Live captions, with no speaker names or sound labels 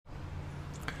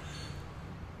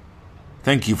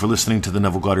Thank you for listening to the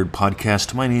Neville Goddard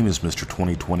Podcast. My name is Mr.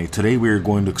 2020. Today we are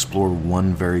going to explore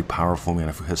one very powerful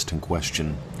manifesting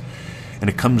question. And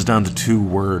it comes down to two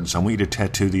words. I want you to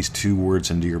tattoo these two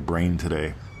words into your brain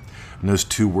today. And those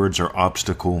two words are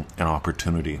obstacle and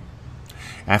opportunity.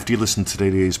 After you listen to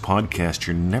today's podcast,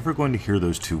 you're never going to hear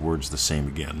those two words the same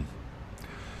again.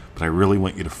 But I really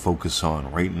want you to focus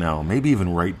on right now, maybe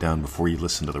even write down before you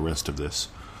listen to the rest of this,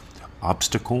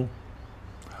 obstacle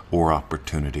or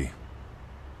opportunity.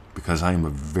 Because I am a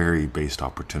very based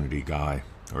opportunity guy,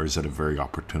 or is it a very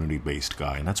opportunity-based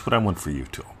guy? And that's what I want for you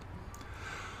too.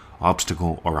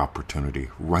 Obstacle or opportunity.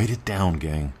 Write it down,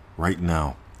 gang, right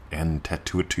now, and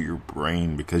tattoo it to your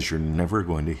brain because you're never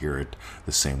going to hear it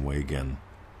the same way again.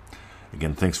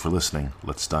 Again, thanks for listening.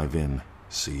 Let's dive in.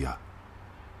 See ya.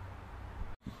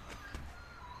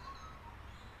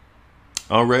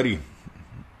 Alrighty.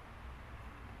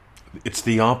 It's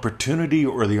the opportunity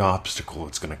or the obstacle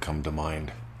that's going to come to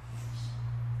mind.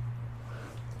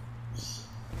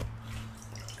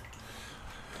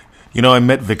 You know, I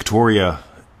met Victoria,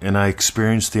 and I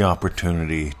experienced the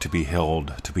opportunity to be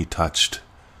held, to be touched,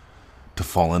 to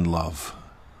fall in love.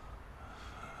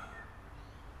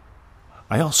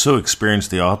 I also experienced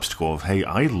the obstacle of, hey,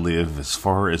 I live as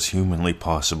far as humanly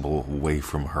possible away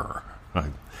from her.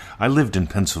 I lived in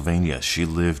Pennsylvania. She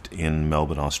lived in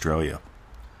Melbourne, Australia.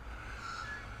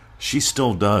 She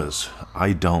still does.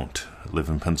 I don't live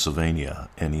in Pennsylvania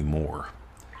anymore.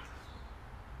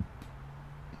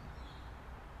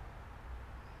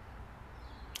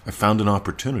 I found an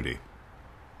opportunity,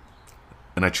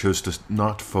 and I chose to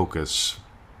not focus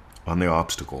on the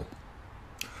obstacle.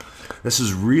 This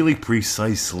is really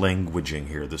precise languaging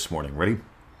here this morning. Ready?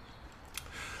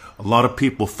 A lot of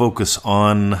people focus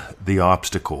on the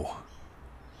obstacle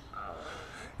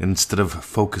instead of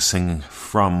focusing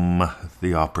from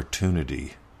the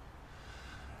opportunity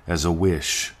as a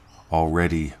wish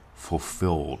already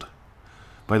fulfilled.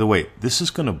 By the way, this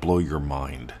is going to blow your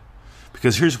mind.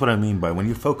 Because here's what I mean by when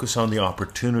you focus on the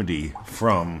opportunity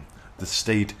from the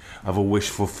state of a wish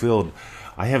fulfilled.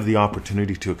 I have the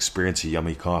opportunity to experience a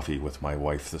yummy coffee with my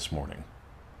wife this morning.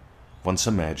 Once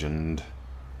imagined,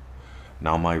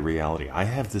 now my reality. I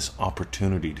have this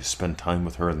opportunity to spend time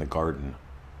with her in the garden.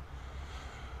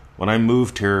 When I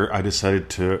moved here, I decided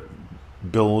to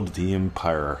build the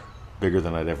empire bigger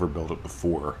than I'd ever built it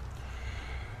before.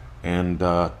 And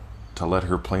to let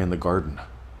her play in the garden.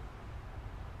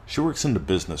 She works in the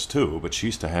business too, but she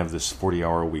used to have this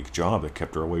 40-hour-a-week job that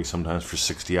kept her away sometimes for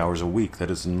 60 hours a week.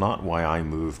 That is not why I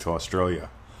moved to Australia.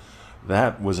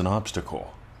 That was an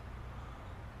obstacle.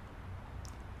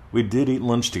 We did eat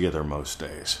lunch together most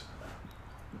days.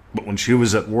 But when she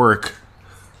was at work,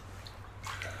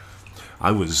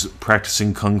 I was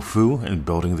practicing kung fu and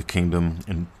building the kingdom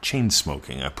and chain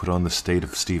smoking. I put on the state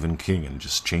of Stephen King and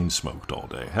just chain smoked all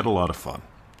day. Had a lot of fun.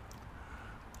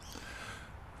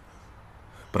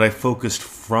 But I focused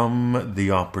from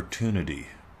the opportunity.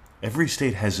 Every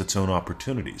state has its own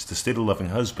opportunities. The state of loving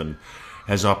husband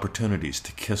has opportunities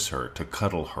to kiss her, to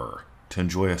cuddle her, to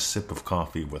enjoy a sip of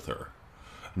coffee with her.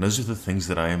 And those are the things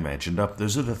that I imagined up.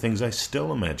 Those are the things I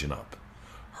still imagine up.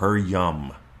 Her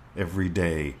yum every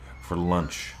day for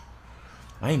lunch.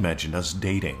 I imagined us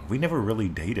dating. We never really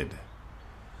dated.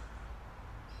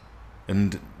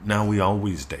 And now we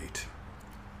always date.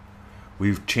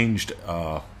 We've changed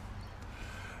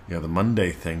the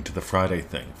Monday thing to the Friday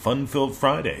thing. Fun-filled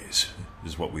Fridays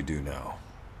is what we do now.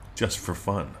 Just for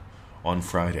fun. On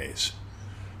Fridays.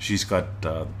 She's got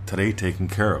today taken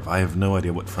care of. I have no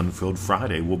idea what Fun-filled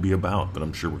Friday will be about, but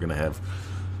I'm sure we're going to have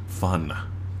fun.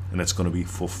 And it's going to be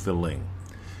fulfilling.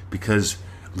 Because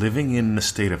living in the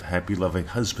state of happy, loving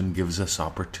husband gives us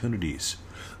opportunities.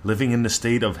 Living in the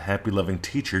state of happy, loving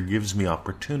teacher gives me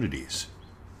opportunities.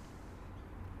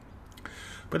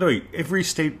 By the way, every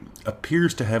state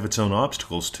appears to have its own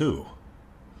obstacles too.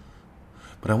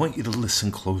 But I want you to listen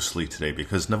closely today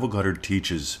because Neville Goddard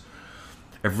teaches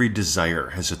every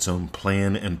desire has its own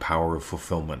plan and power of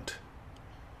fulfillment.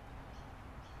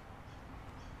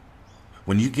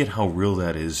 When you get how real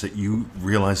that is, that you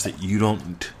realize that you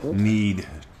don't need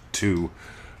to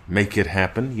make it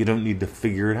happen, you don't need to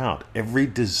figure it out. Every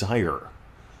desire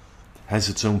has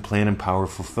its own plan and power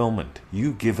of fulfillment.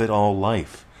 You give it all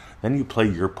life. Then you play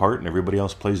your part and everybody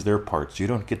else plays their parts. You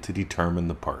don't get to determine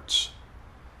the parts.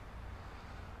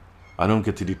 I don't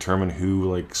get to determine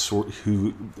who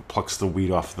plucks the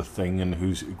wheat off the thing and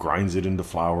who grinds it into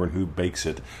flour and who bakes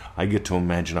it. I get to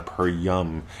imagine up her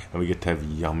yum, and we get to have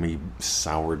yummy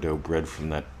sourdough bread from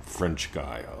that French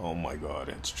guy. Oh my God,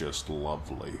 it's just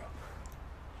lovely.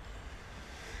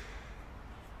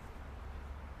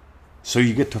 So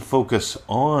you get to focus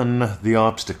on the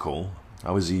obstacle.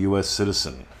 I was a U.S.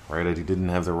 citizen, right? I didn't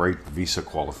have the right visa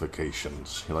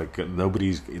qualifications. Like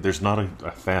there's not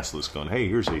a fast list going, hey,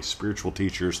 here's a spiritual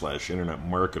teacher / internet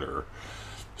marketer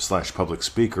 / public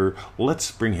speaker. Let's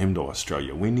bring him to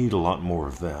Australia. We need a lot more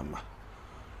of them.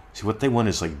 See, what they want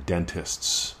is like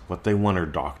dentists. What they want are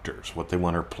doctors. What they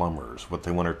want are plumbers. What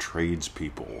they want are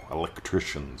tradespeople,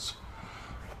 electricians.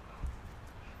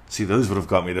 See, those would have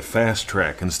got me the fast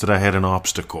track. Instead, I had an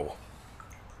obstacle.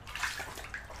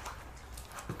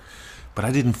 But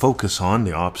I didn't focus on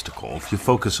the obstacle. If you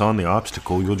focus on the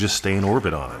obstacle, you'll just stay in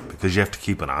orbit on it, because you have to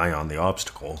keep an eye on the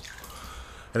obstacle.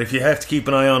 And if you have to keep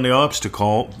an eye on the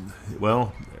obstacle,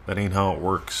 well, that ain't how it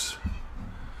works.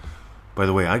 By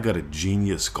the way, I got a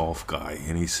genius golf guy,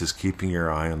 and he says keeping your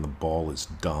eye on the ball is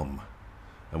dumb.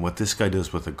 And what this guy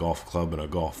does with a golf club and a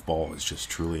golf ball is just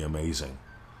truly amazing.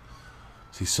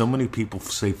 See, so many people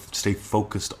stay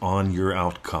focused on your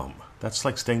outcome. That's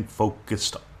like staying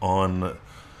focused on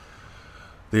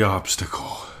the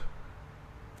obstacle.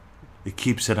 It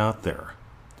keeps it out there.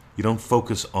 You don't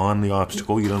focus on the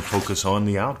obstacle. You don't focus on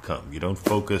the outcome. You don't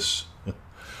focus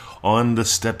on the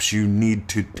steps you need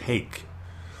to take.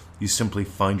 You simply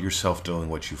find yourself doing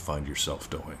what you find yourself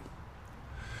doing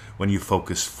when you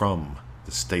focus from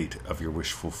the state of your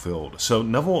wish fulfilled. So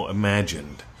Neville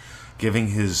imagined giving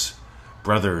his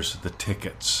brothers the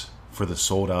tickets for the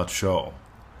sold-out show.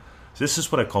 This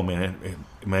is what I call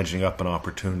imagining up an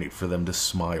opportunity for them to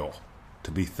smile, to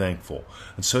be thankful.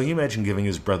 And so he imagined giving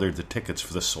his brother the tickets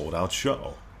for the sold-out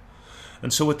show.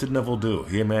 And so what did Neville do?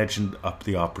 He imagined up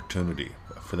the opportunity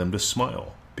for them to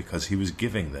smile, because he was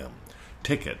giving them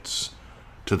tickets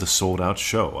to the sold-out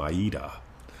show, AIDA.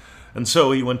 And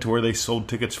so he went to where they sold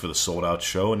tickets for the sold-out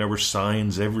show, and there were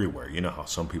signs everywhere. You know how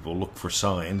some people look for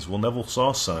signs. Well, Neville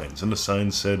saw signs, and the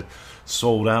sign said,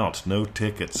 sold out, no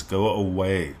tickets, go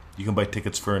away. You can buy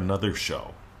tickets for another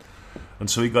show. And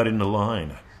so he got into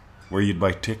line where you'd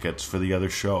buy tickets for the other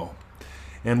show.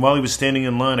 And while he was standing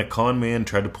in line, a con man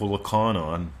tried to pull a con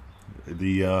on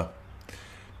the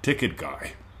ticket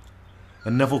guy.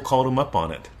 And Neville called him up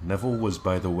on it. Neville was,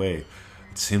 by the way,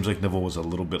 it seems like Neville was a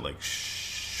little bit like,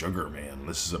 sugar man,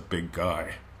 this is a big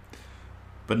guy.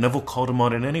 But Neville called him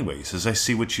on it anyway. He says, I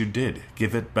see what you did.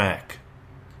 Give it back.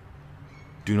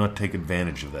 Do not take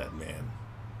advantage of that man.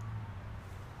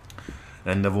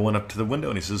 And Neville went up to the window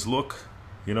and he says, look,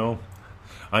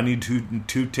 I need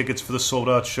two tickets for the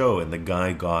sold-out show. And the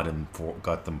guy got them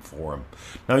for him.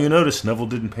 Now you notice Neville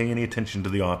didn't pay any attention to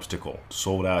the obstacle.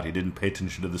 Sold out. He didn't pay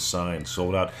attention to the sign.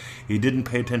 Sold out. He didn't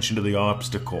pay attention to the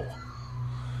obstacle.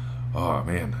 Oh,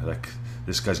 man,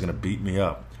 this guy's going to beat me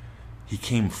up. He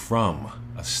came from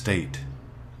a state.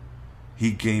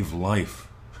 He gave life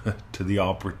to the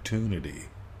opportunity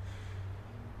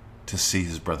to see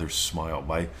his brothers smile.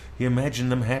 He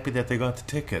imagined them happy that they got the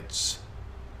tickets.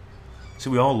 See,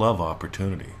 we all love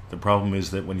opportunity. The problem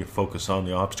is that when you focus on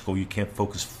the obstacle, you can't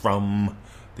focus from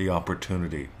the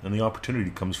opportunity. And the opportunity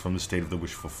comes from the state of the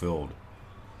wish fulfilled.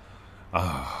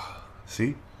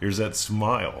 See? Here's that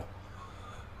smile.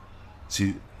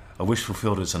 See, a wish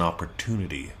fulfilled is an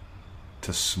opportunity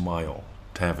to smile,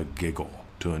 to have a giggle,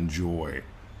 to enjoy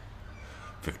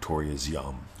Victoria's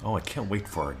Yum. Oh, I can't wait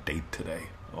for our date today.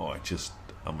 Oh,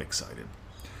 I'm excited.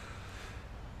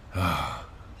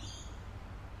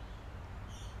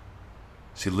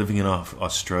 See, living in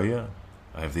Australia,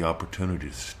 I have the opportunity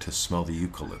to smell the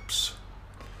eucalypts,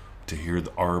 to hear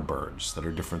our birds that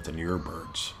are different than your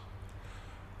birds.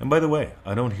 And by the way,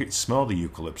 I don't smell the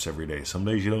eucalypts every day. Some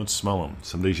days you don't smell them.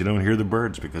 Some days you don't hear the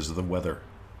birds because of the weather.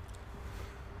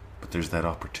 But there's that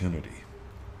opportunity.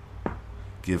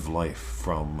 Give life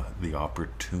from the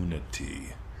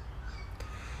opportunity.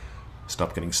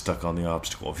 Stop getting stuck on the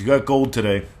obstacle. If you got gold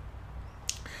today,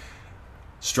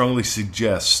 strongly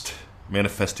suggest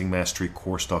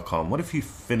manifestingmasterycourse.com. What if you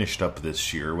finished up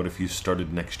this year? What if you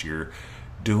started next year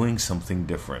doing something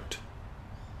different?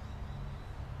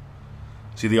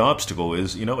 See, the obstacle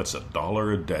is, it's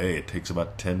 $1 a day. It takes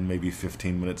about 10, maybe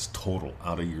 15 minutes total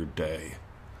out of your day.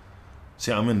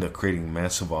 See, I'm into creating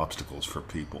massive obstacles for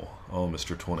people. Oh,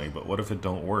 Mr. 20, but what if it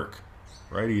don't work?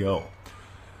 Rightio.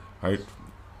 All right,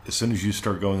 as soon as you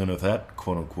start going into that,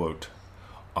 quote-unquote,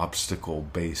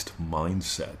 obstacle-based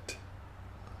mindset,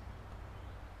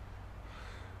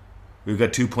 we've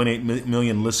got 2.8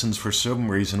 million listens for some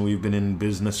reason. We've been in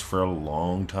business for a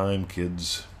long time,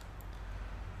 kids.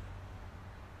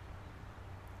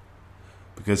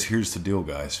 Because here's the deal,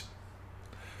 guys.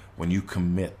 When you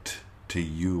commit to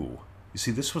you see,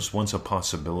 this was once a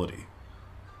possibility.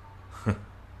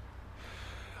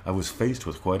 I was faced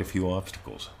with quite a few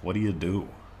obstacles. What do you do,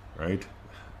 right?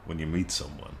 when you meet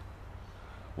someone?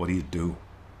 What do?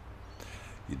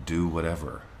 You do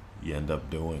whatever you end up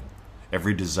doing.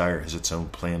 Every desire has its own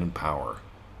plan and power.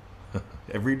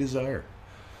 Every desire.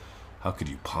 How could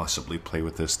you possibly play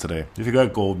with this today? If you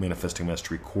got gold,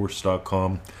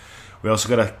 manifestingmasterycourse.com. We also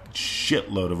got a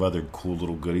shitload of other cool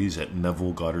little goodies at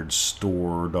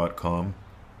NevilleGoddardStore.com.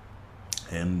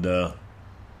 And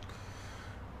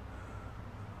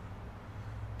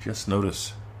just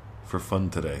notice, for fun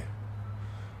today,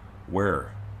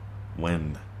 where,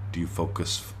 when do you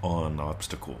focus on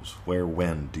obstacles? Where,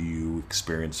 when do you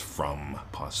experience from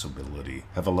possibility?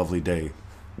 Have a lovely day.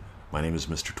 My name is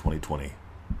Mr. 2020,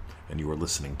 and you are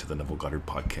listening to the Neville Goddard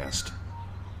Podcast.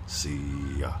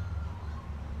 See ya.